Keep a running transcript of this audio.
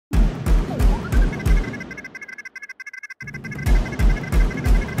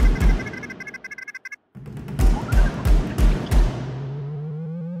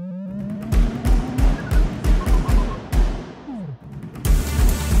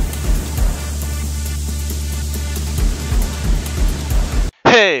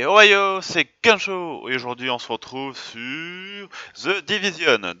Hey, Ohayo, c'est Gunsho et aujourd'hui on se retrouve sur The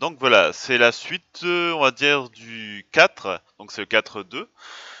Division. Donc voilà, c'est la suite, on va dire, du 4, donc c'est le 4-2.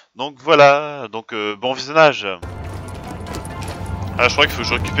 Donc voilà, donc bon visionnage. Ah, je crois qu'il faut que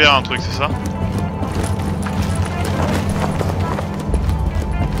je récupère un truc, c'est ça?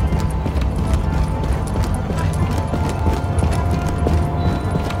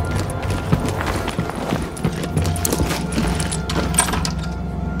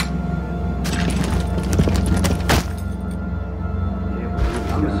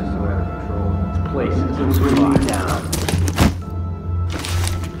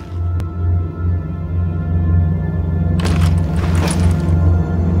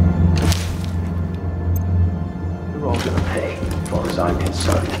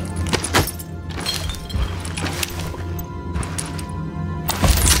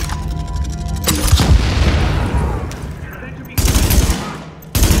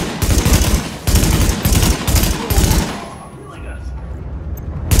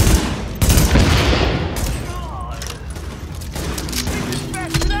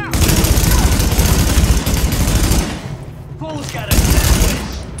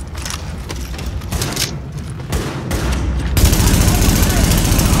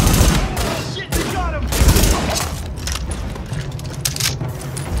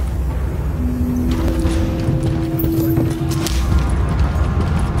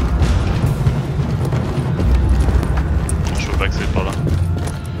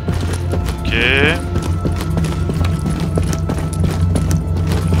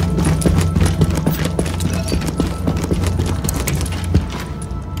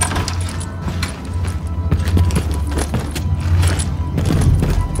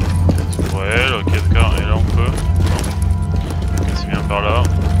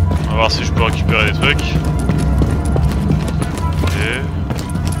 Si je peux récupérer des trucs. Ok.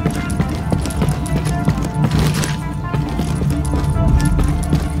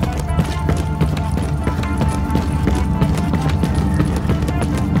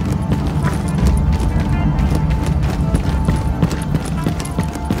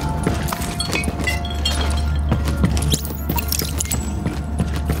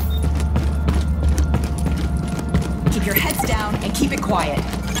 Keep your heads down and keep it quiet.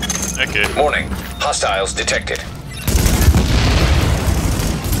 Okay. Warning. Hostiles detected.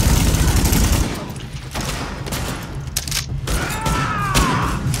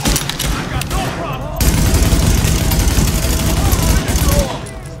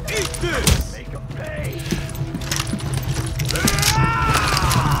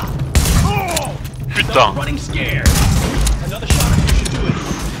 Putain.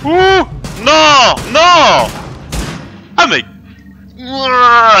 Ouh. Non. Non. Ah mec.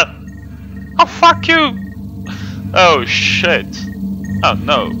 Oh fuck you! Oh shit! Oh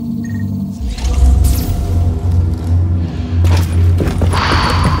no!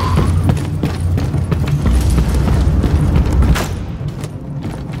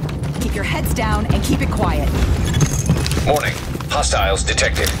 Keep your heads down and keep it quiet. Warning. Hostiles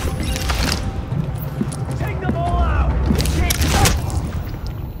detected. Take them all out!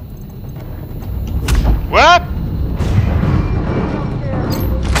 What?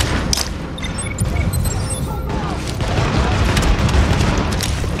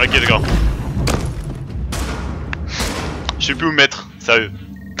 Ok d'accord. Je sais plus où me mettre, sérieux.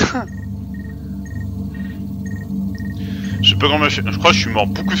 Je sais pas comment je crois que je suis mort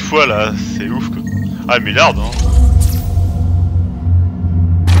beaucoup de fois là, c'est ouf quoi. Ah mais l'ard hein.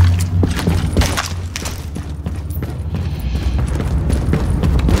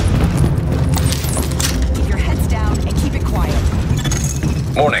 Keep your heads down and keep it quiet.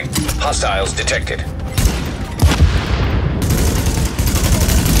 Warning. Hostiles detected.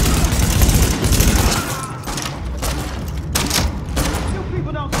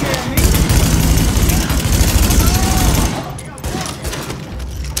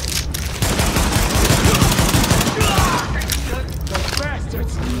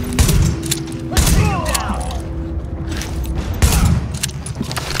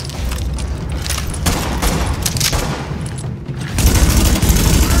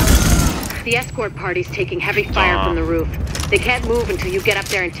 The escort party's taking heavy fire from the roof. They can't move until you get up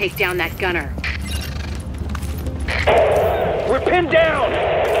there and take down that gunner. We're pinned down!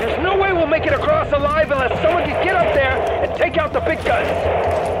 There's no way we'll make it across alive unless someone can get up there and take out the big guns!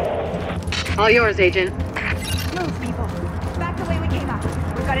 All yours, Agent. Move, people. Back the way we came up.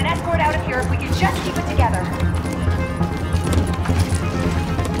 We've got an escort out of here if we can just keep it together.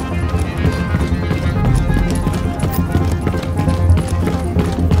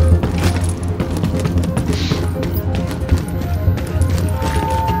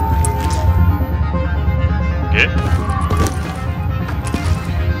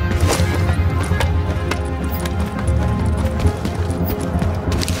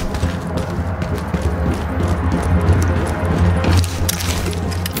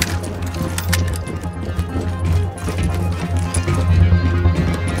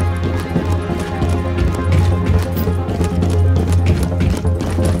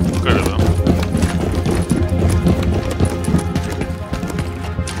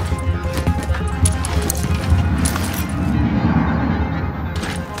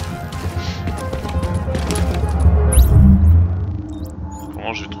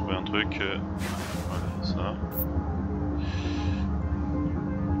 trouver un truc. Voilà, ça.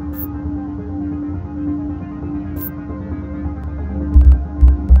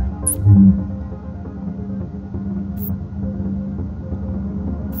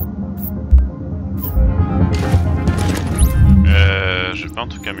 J'ai pas un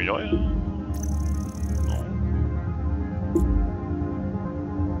truc amélioré là? Non.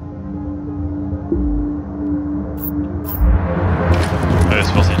 Allez,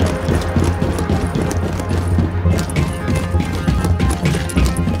 c'est parti.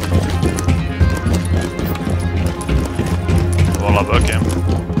 On va voir là-bas quand même.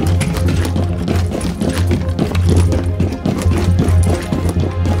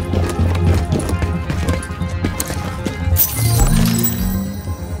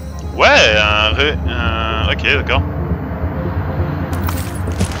 Ouais, ok, d'accord.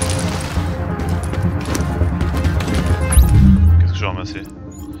 Qu'est-ce que j'ai ramassé?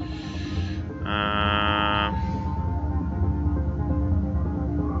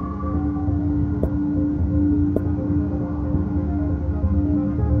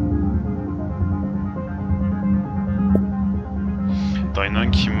 Attends, il y en a un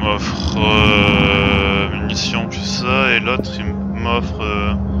qui m'offre munitions plus ça, et l'autre il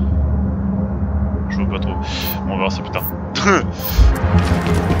m'offre... Je vois pas trop. Bon, on va voir ça plus tard.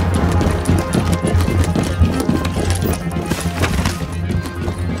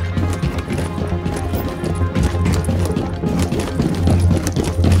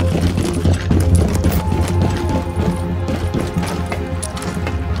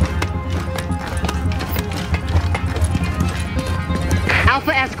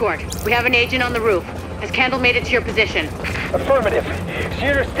 Alpha escort. We have an agent on the roof. Has Candle made it to your position? Affirmative. She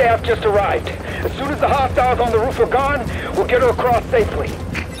and her staff just arrived. As soon as the hostiles on the roof are gone, we'll get her across safely.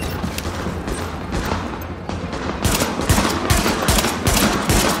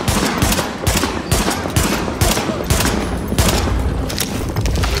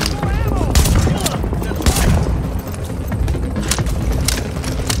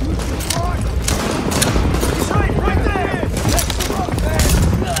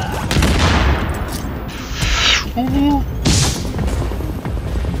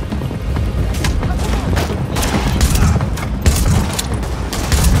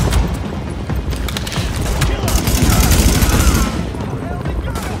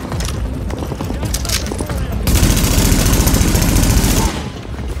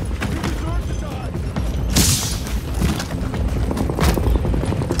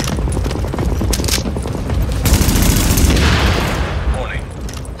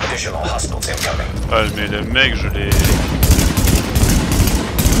 Ah, mais le mec, je l'ai...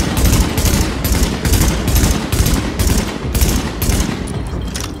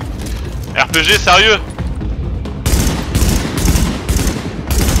 RPG, sérieux?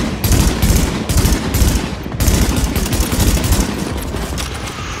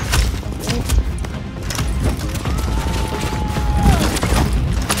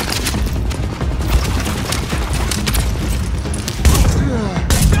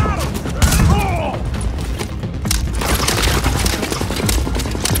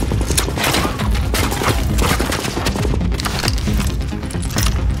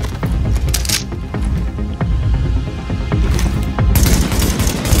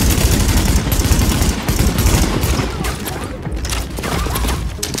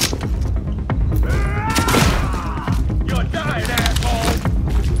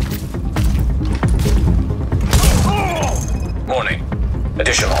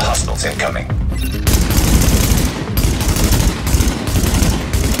 Additional hostiles incoming.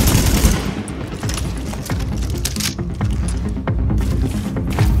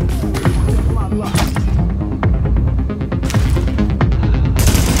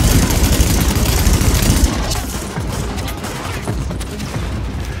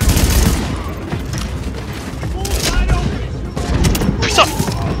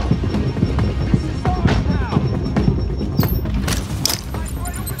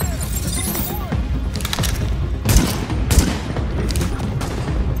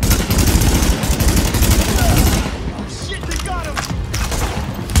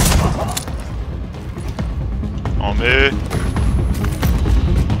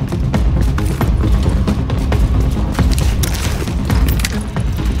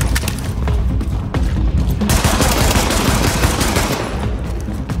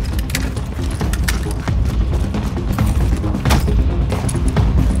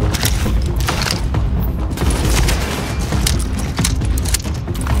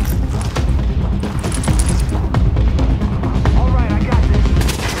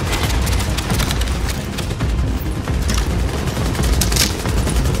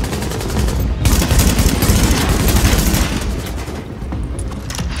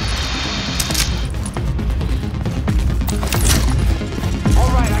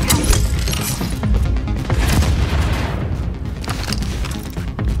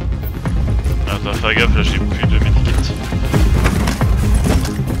 Attends, faire gaffe, là j'ai plus de medikit.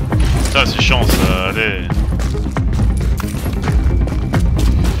 Putain, c'est chiant ça, allez.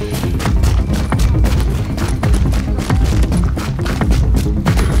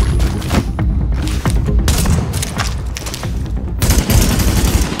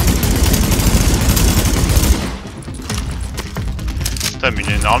 Putain, mais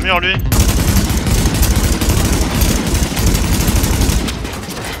il a une armure lui.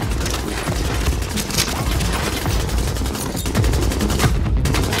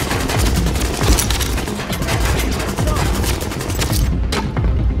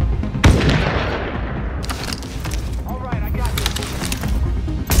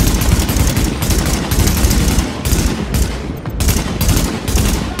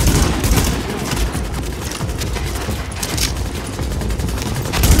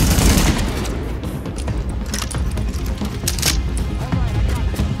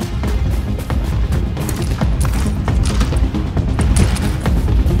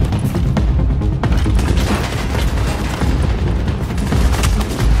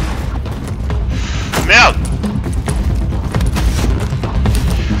 Merde!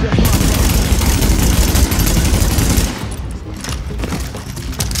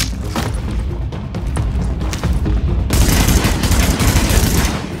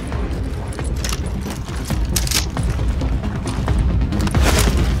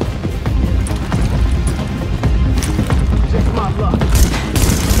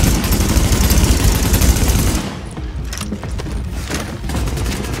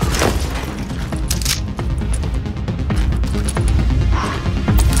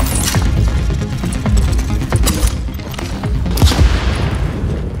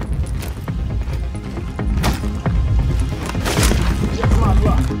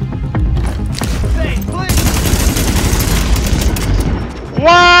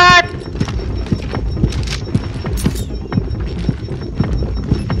 What?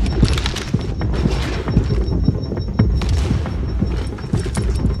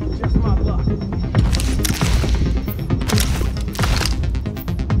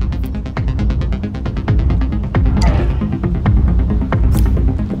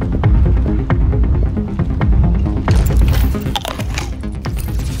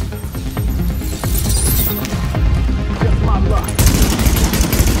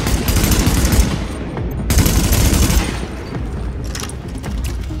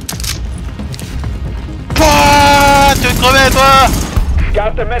 Tu veux crever toi?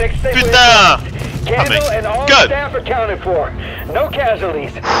 Got the medic safely Putain! Candle and all God. staff accounted for. No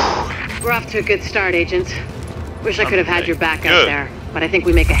casualties. We're off to a good start, agents. Wish I could have had your back Good. out there, but I think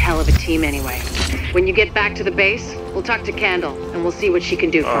we make a hell of a team anyway. When you get back to the base, we'll talk to Candle, and we'll see what she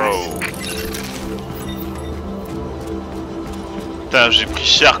can do for us. Oh. Putain, j'ai pris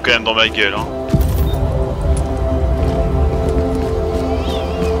cher quand même dans ma gueule hein.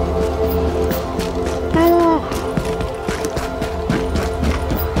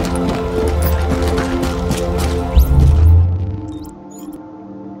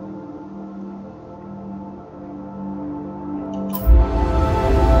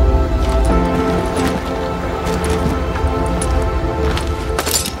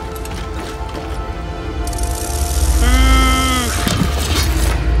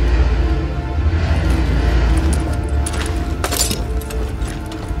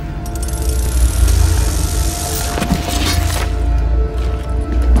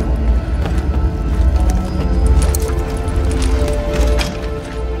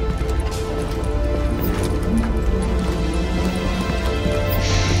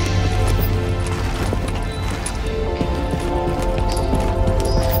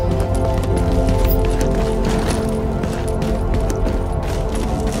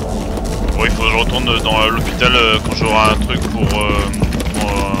 Dans l'hôpital quand j'aurai un truc pour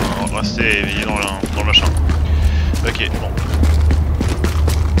rester éveillé dans le machin. Ok, bon.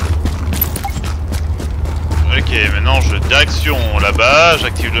 Ok, maintenant je direction là-bas,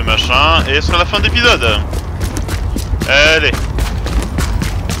 j'active le machin et ce sera la fin d'épisode. Allez.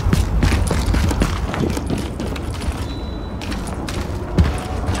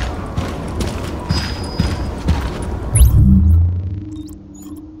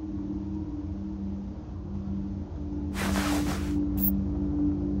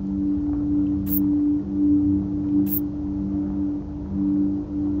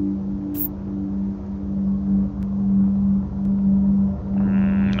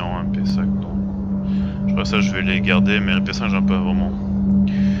 Ça je vais les garder mais le PS5 j'aime pas vraiment.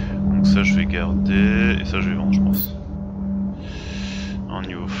 Donc ça je vais garder et ça je vais vendre je pense. Un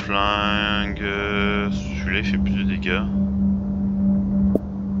niveau flingue, celui-là il fait plus de dégâts.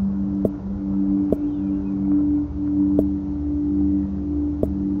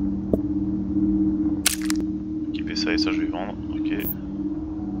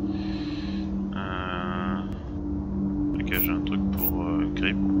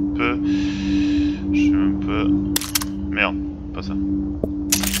 peu. Je sais même pas. Merde, pas ça.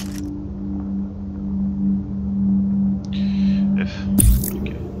 F.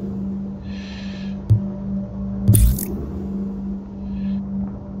 Ok.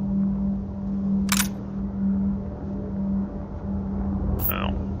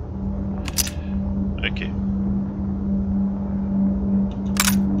 Alors. Ok.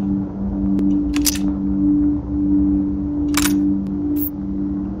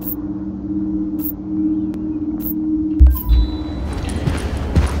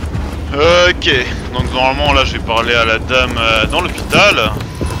 Ok, donc normalement là j'ai parlé à la dame dans l'hôpital.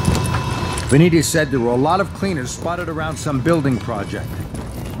 Benitez said there were a lot of cleaners spotted around some building project.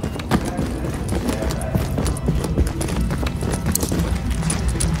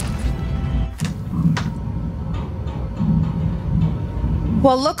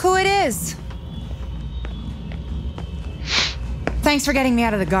 Well, look who it is. Thanks for getting me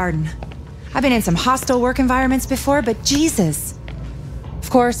out of the garden. I've been in some hostile work environments before, but Jesus. Of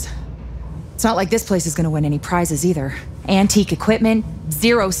course, it's not like this place is gonna win any prizes either. Antique equipment,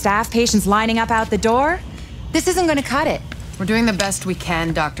 0 staff, patients lining up out the door. This isn't gonna cut it. We're doing the best we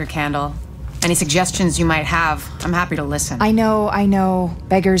can, Dr. Candle. Any suggestions you might have, I'm happy to listen. I know.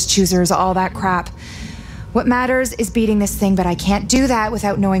 Beggars, choosers, all that crap. What matters is beating this thing, but I can't do that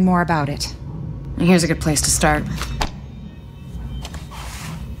without knowing more about it. Here's a good place to start.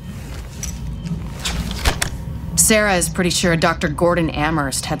 Sarah is pretty sure Dr. Gordon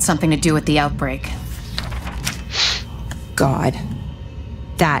Amherst had something to do with the outbreak. God.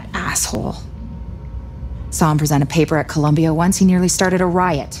 That asshole. Saw him present a paper at Columbia once. He nearly started a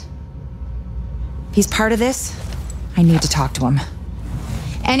riot. If he's part of this, I need to talk to him.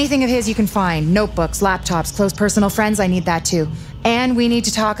 Anything of his you can find. Notebooks, laptops, close personal friends, I need that too. And we need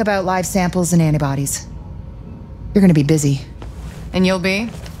to talk about live samples and antibodies. You're gonna be busy. And you'll be?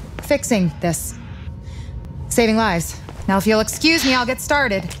 Fixing this. Saving lives. Now if you'll excuse me, I'll get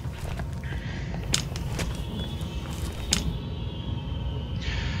started.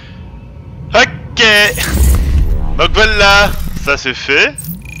 Ok. Donc voilà, ça c'est fait.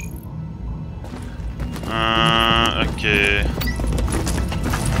 Ok.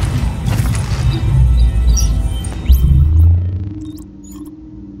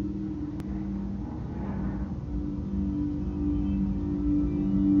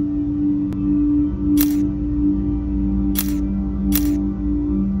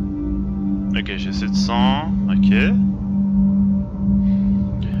 Ok, j'ai 700, ok.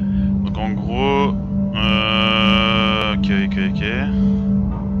 Donc en gros... ok.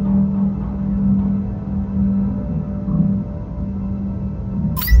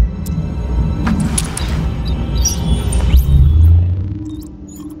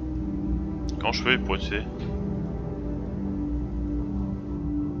 Quand je fais pour essayer.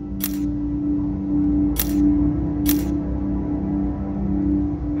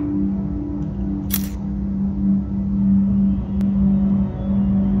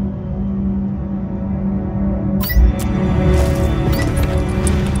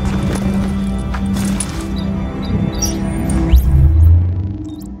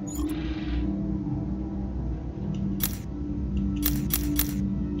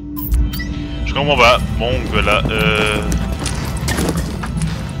 Je comprends pas. Bon, voilà.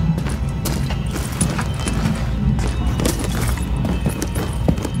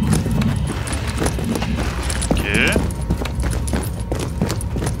 Ok.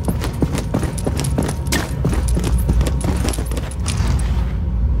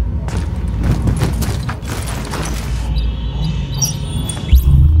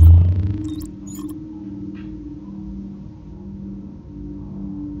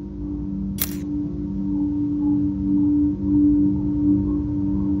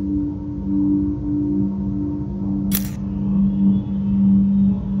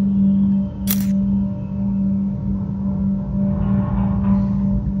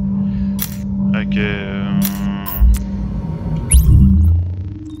 Ok.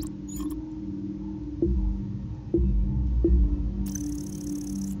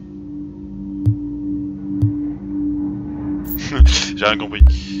 J'ai rien compris.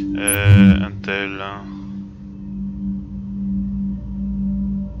 Un tel.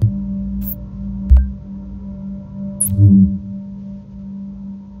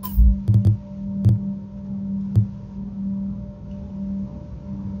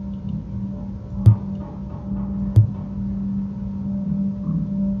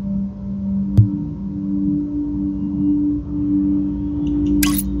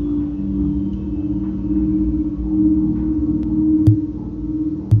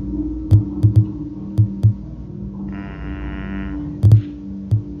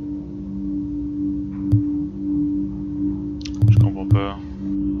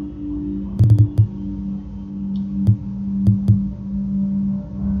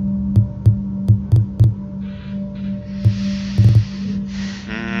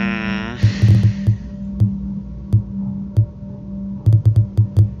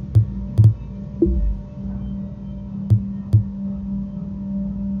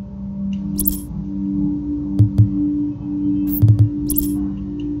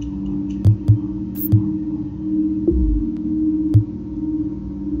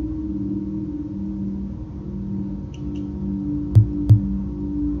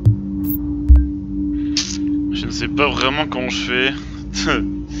 pas vraiment comment je fais.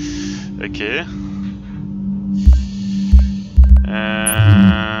 Ok.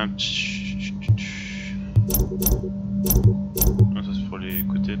 Ça c'est pour les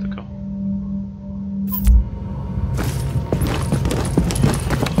côtés, d'accord.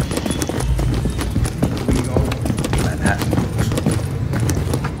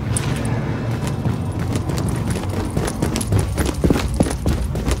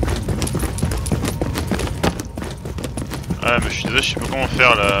 Ah mais je suis désolé, je sais pas comment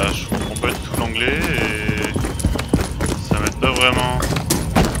faire là, je comprends pas du tout l'anglais et ça m'aide pas vraiment.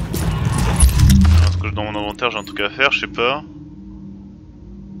 Parce que dans mon inventaire j'ai un truc à faire, je sais pas.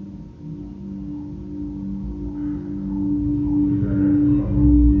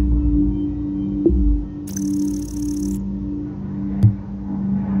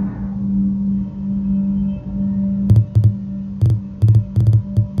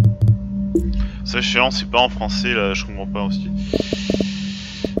 C'est chiant, c'est pas en français là, je comprends pas aussi.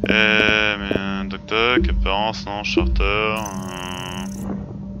 Mais toc toc, apparence, non, charter.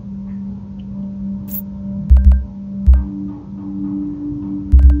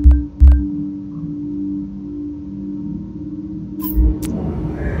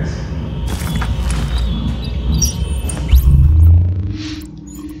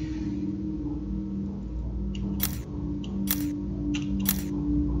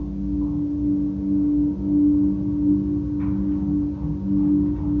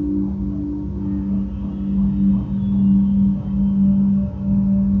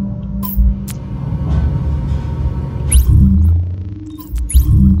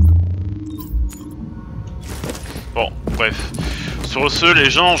 Bon, bref. Sur ce, les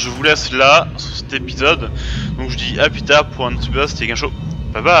gens, je vous laisse là, sur cet épisode. Donc je dis à plus tard pour un petit buzz, c'était Gunsho.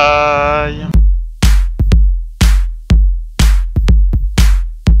 Bye bye.